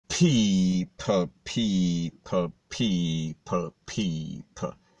People.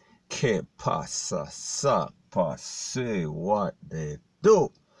 Que pasa, sapa, say what they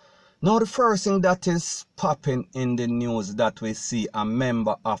do. Now the first thing that is popping in the news that we see a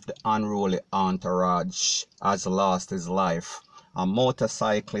member of the unruly entourage has lost his life. A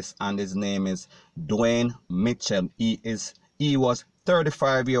motorcyclist, and his name is Dwayne Mitchell. He was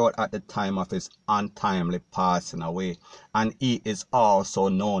 35-year-old at the time of his untimely passing away, and he is also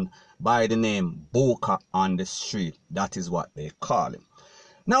known by the name Booker on the street. That is what they call him.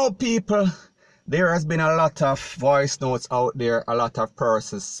 Now people, there has been a lot of voice notes out there, a lot of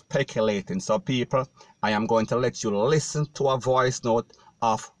persons speculating. So people, I am going to let you listen to a voice note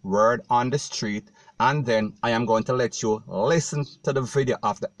of Word on the Street, and then I am going to let you listen to the video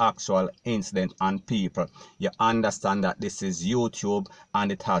of the actual incident. And people, you understand that this is YouTube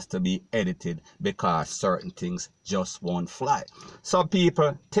and it has to be edited because certain things just won't fly. So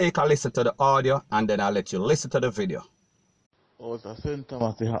people, take a listen to the audio and then I'll let you listen to the video. Oh, it's a St.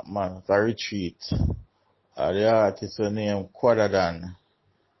 Thomas man, it's a retreat. The artist named Quada,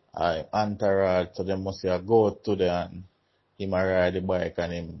 entourage, so they must go to there and him ride the bike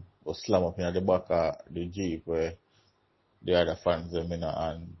and him go slam up in the back of the Jeep where the other fans them in,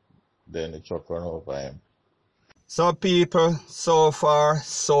 and then the truck run over him. So people, so far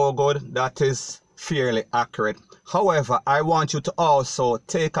so good. That is fairly accurate. However, I want you to also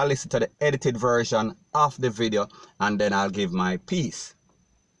take a listen to the edited version of the video and then I'll give my piece.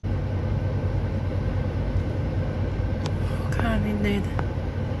 Can't indeed.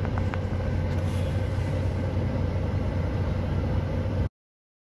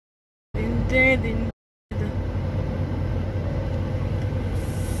 Indeed.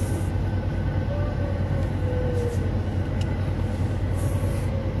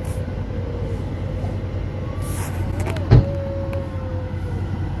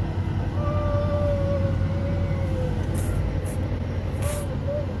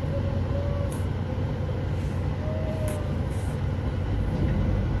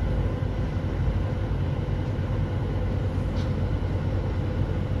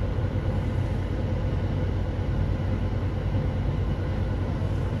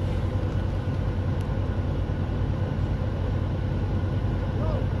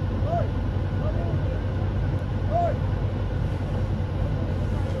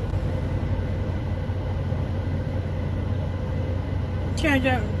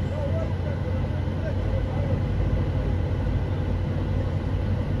 Charger.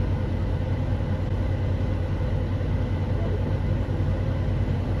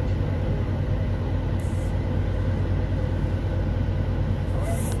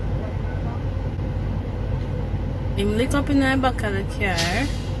 Him lit up in the back of the car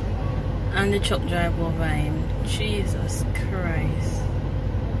and the truck drive over him. Jesus Christ.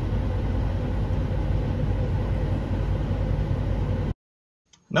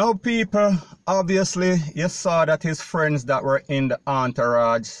 Now people, obviously you saw that his friends that were in the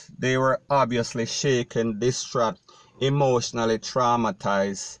entourage, they were obviously shaken, distraught, emotionally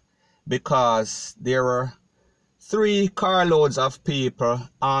traumatized, because there were 3 carloads of people,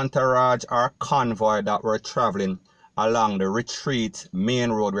 entourage or convoy, that were traveling along the retreat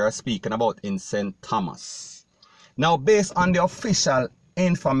main road we are speaking about in St. Thomas. Now based on the official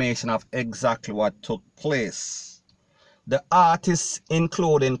information of exactly what took place, the artists,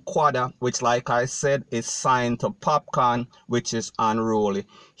 including Quada, which like I said is signed to POPCAAN, which is unruly,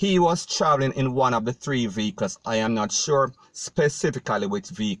 he was traveling in one of the 3 vehicles. I am not sure specifically which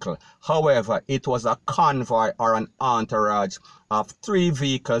vehicle. However, it was a convoy or an entourage of 3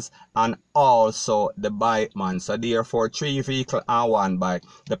 vehicles and also the bike man. So therefore 3 vehicles and 1 bike.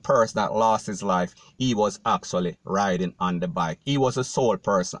 The person that lost his life, he was actually riding on the bike. He was the sole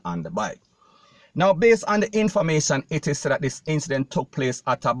person on the bike. Now, based on the information, it is said that this incident took place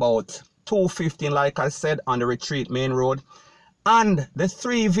at about 2:15, like I said, on the retreat main road. And the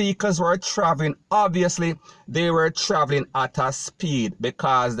 3 vehicles were traveling, obviously, they were traveling at a speed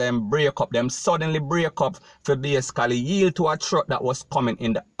because them suddenly break up to basically yield to a truck that was coming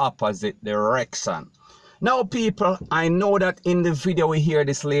in the opposite direction. Now, people, I know that in the video we hear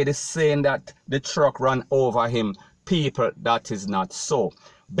this lady saying that the truck ran over him. People, that is not so.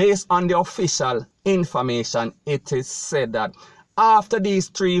 Based on the official information, it is said that after these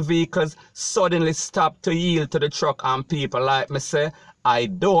 3 vehicles suddenly stopped to yield to the truck, and people, like me say, I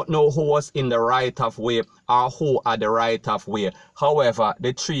don't know who was in the right of way or who had the right of way. However,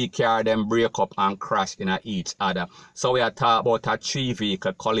 the 3 cars then break up and crash in each other. So we are talking about a 3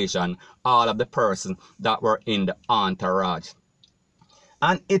 vehicle collision, all of the persons that were in the entourage.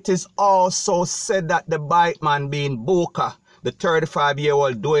 And it is also said that the bike man being Booker, the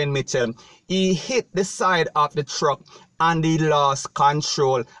 35-year-old Dwayne Mitchell, he hit the side of the truck and he lost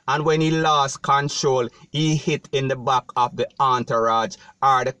control. And when he lost control, he hit in the back of the entourage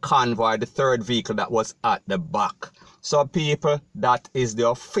or the convoy, the third vehicle that was at the back. So people, that is the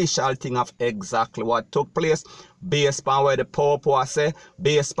official thing of exactly what took place, based on where the POPCAAN say,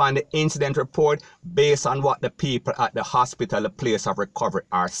 based on the incident report, based on what the people at the hospital, the place of recovery,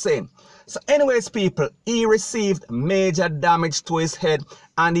 are saying. So anyways, people, he received major damage to his head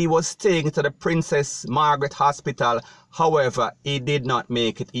and he was taken to the Princess Margaret Hospital. However, he did not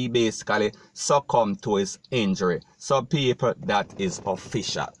make it. He basically succumbed to his injury. So people, that is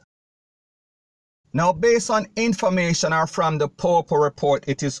official. Now, based on information or from the POPCAAN report,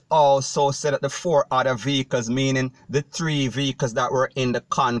 it is also said that the 4 other vehicles, meaning the 3 vehicles that were in the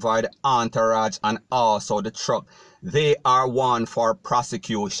convoy, the entourage, and also the truck, they are one for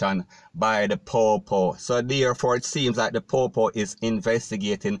prosecution by the POPCAAN. So therefore, it seems like the POPCAAN is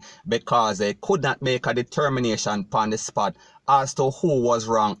investigating because they could not make a determination upon the spot as to who was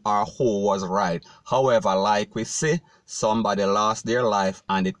wrong or who was right. However, like we see, somebody lost their life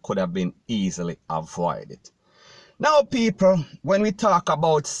and it could have been easily avoided. Now people, when we talk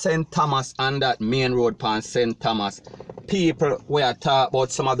about St. Thomas and that main road upon St. Thomas, people, we are talking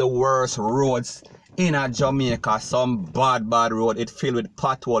about some of the worst roads in Jamaica. Some bad road. It filled with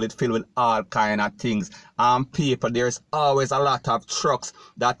pothole, it filled with all kind of things. And people, there's always a lot of trucks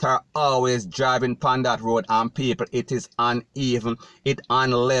that are always driving upon that road. And people, it is uneven, it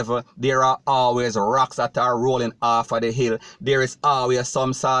unlevel. There are always rocks that are rolling off of the hill. There is always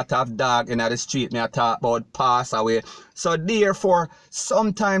some sort of dog in the street. Me I talk about pass away. So therefore,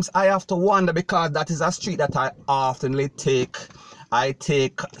 sometimes I have to wonder, because that is a street that I oftenly take. I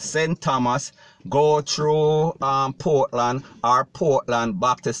take St. Thomas, go through Portland, or Portland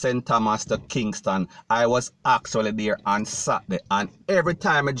back to St. Thomas to Kingston. I was actually there on Saturday, and every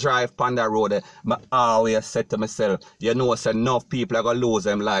time I drive on the road, I always say to myself, you know, so enough people are going to lose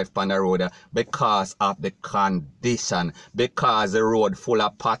their life on the road because of the condition, because the road full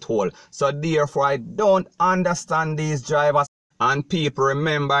of pothole. So therefore, I don't understand these drivers. And people,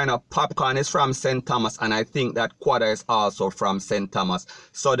 remember, you know, POPCAAN is from St. Thomas, and I think that Quada is also from St. Thomas,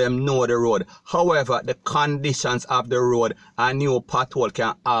 so them know the road. However, the conditions of the road, a new pothole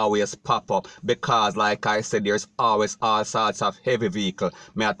can always pop up, because like I said, there's always all sorts of heavy vehicle.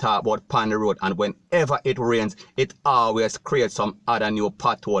 May I talk about on the road, and whenever it rains, it always creates some other new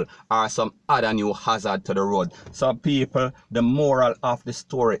pothole or some other new hazard to the road. So people, the moral of the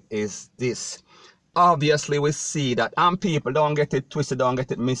story is this. Obviously, we see that, and people, don't get it twisted, don't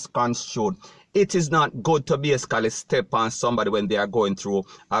get it misconstrued. It is not good to basically step on somebody when they are going through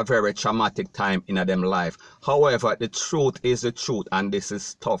a very traumatic time in their life. However, the truth is the truth, and this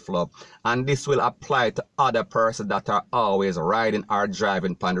is tough love. And this will apply to other persons that are always riding or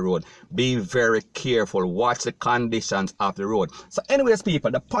driving on the road. Be very careful. Watch the conditions of the road. So anyways,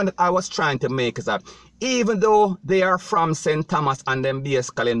 people, the point that I was trying to make is that even though they are from St. Thomas and them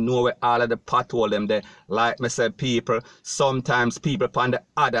basically know where all of the pothole them there, like me said, people, sometimes people on the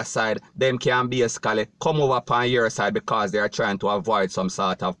other side, them can basically come over upon your side because they are trying to avoid some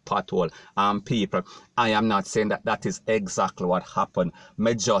sort of pothole. And people, I am not saying that that is exactly what happened.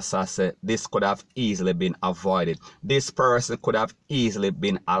 Me just say this could have easily been avoided. This person could have easily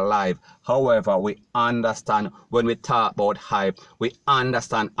been alive. However, we understand when we talk about hype, we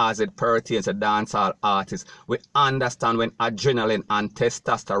understand as it pertains to dancehall artists, we understand when adrenaline and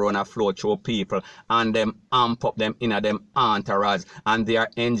testosterone are flow through people and them amp up them in a them entourage and they are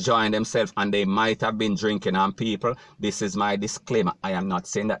enjoying themselves and they might have been drinking. And people, this is my disclaimer, I am not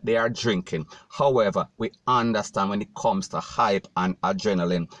saying that they are drinking. However, we understand when it comes to hype and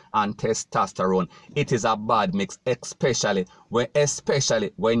adrenaline and testosterone, it is a bad mix, especially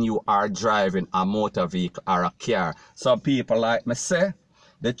when you are driving a motor vehicle or a car. So people, like me say,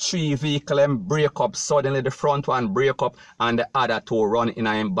 the 3 vehicle them break up suddenly. The front one break up and the other 2 run in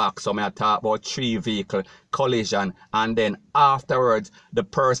and back. So I talk about 3 vehicle collision, and then afterwards the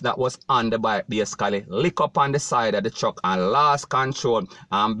person that was on the bike basically lick up on the side of the truck and lost control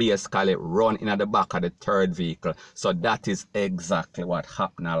and basically run in at the back of the 3rd vehicle. So that is exactly what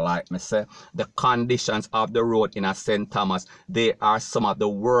happened. Like me say, the conditions of the road in a St. Thomas, they are some of the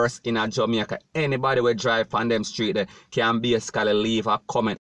worst in a Jamaica. Anybody will drive on them street there can basically leave a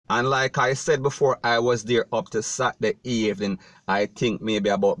comment. And like I said before, I was there up to Saturday evening. I think maybe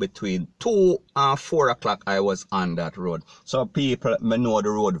about between 2 and 4 o'clock I was on that road. So people, me know the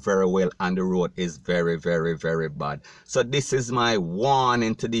road very well, and the road is very, very, very bad. So this is my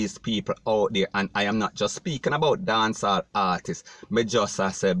warning to these people out there. And I am not just speaking about dancehall artists. Me just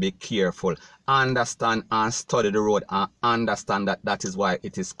say be careful. understand and study the road and understand that that is why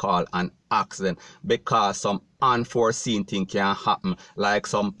it is called an accident, because some unforeseen thing can happen, like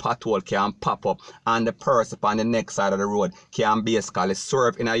some pothole can pop up and the person on the next side of the road can basically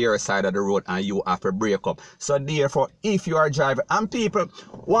swerve in a your side of the road and you have to break up. So therefore, if you are driving, and people,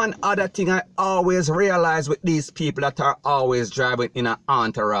 one other thing I always realize with these people that are always driving in an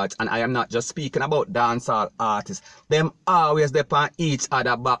entourage, and I am not just speaking about dancehall artists, them always depend each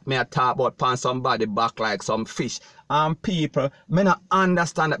other back. Me I talk about pan somebody back like some fish. And people may not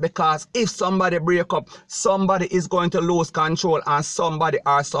understand that, because if somebody break up, somebody is going to lose control and somebody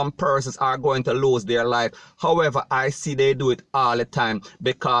or some persons are going to lose their life. However, I see they do it all the time,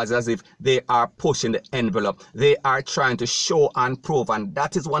 because as if they are pushing the envelope, they are trying to show and prove, and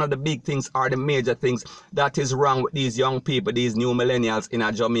that is one of the big things or the major things that is wrong with these young people, these new millennials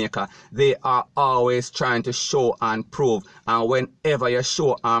in Jamaica. They are always trying to show and prove, and whenever you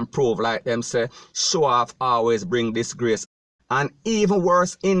show and prove, like them say, show off always bring disgrace. And even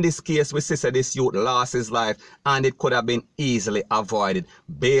worse, in this case, we see that this youth lost his life and it could have been easily avoided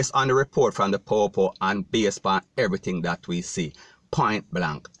based on the report from the POPCAAN and based on everything that we see. Point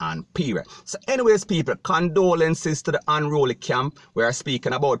blank and period. So anyways, people, condolences to the unruly camp. We are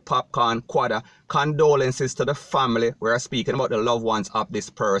speaking about POPCAAN, Quada. Condolences to the family. We are speaking about the loved ones of this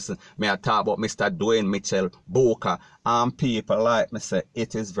person. May I talk about Mr. Dwayne Mitchell Booker. And people, like me say,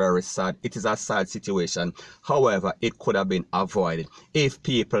 it is very sad. It is a sad situation. However, it could have been avoided if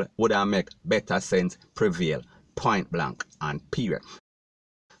people would have made better sense prevail. Point blank and period.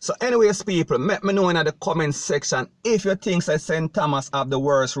 So anyways, people, let me know in the comment section if you think that St. Thomas have the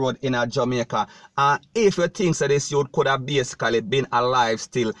worst road in Jamaica, and if you think that this youth could have basically been alive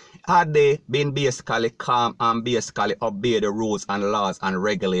still, had they been basically calm and basically obey the rules and laws and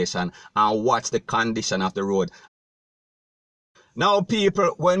regulation and watch the condition of the road. Now,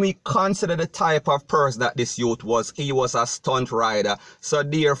 people, when we consider the type of person that this youth was, he was a stunt rider, so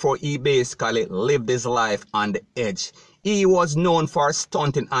therefore he basically lived his life on the edge. He was known for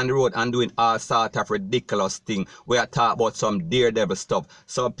stunting on the road and doing all sort of ridiculous things. We are talking about some daredevil stuff.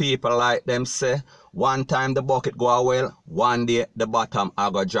 So people like them say, one time the bucket go well, one day the bottom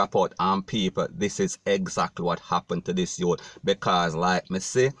I go drop out. And people, this is exactly what happened to this youth. Because like me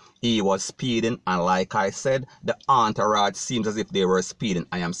say, he was speeding, and like I said, the entourage seems as if they were speeding.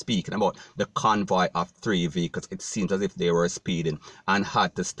 I am speaking about the convoy of 3 vehicles. It seems as if they were speeding and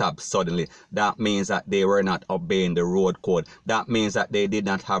had to stop suddenly. That means that they were not obeying the road code. That means that they did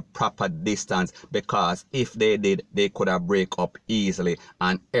not have proper distance, because if they did, they could have break up easily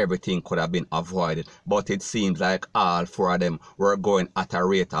and everything could have been avoided. But it seems like all 4 of them were going at a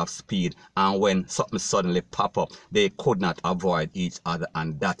rate of speed, and when something suddenly pop up, they could not avoid each other,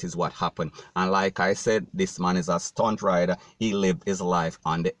 and that is what happened. And like I said, this man is a stunt rider. He lived his life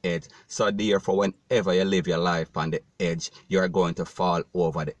on the edge. So therefore, whenever you live your life on the edge, you are going to fall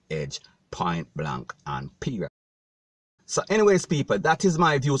over the edge. Point blank and period. So anyways, people, that is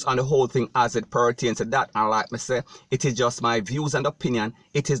my views on the whole thing as it pertains to that. And like me say, it is just my views and opinion.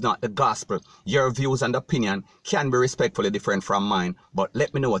 It is not the gospel. Your views and opinion can be respectfully different from mine. But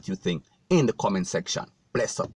let me know what you think in the comment section. Bless up.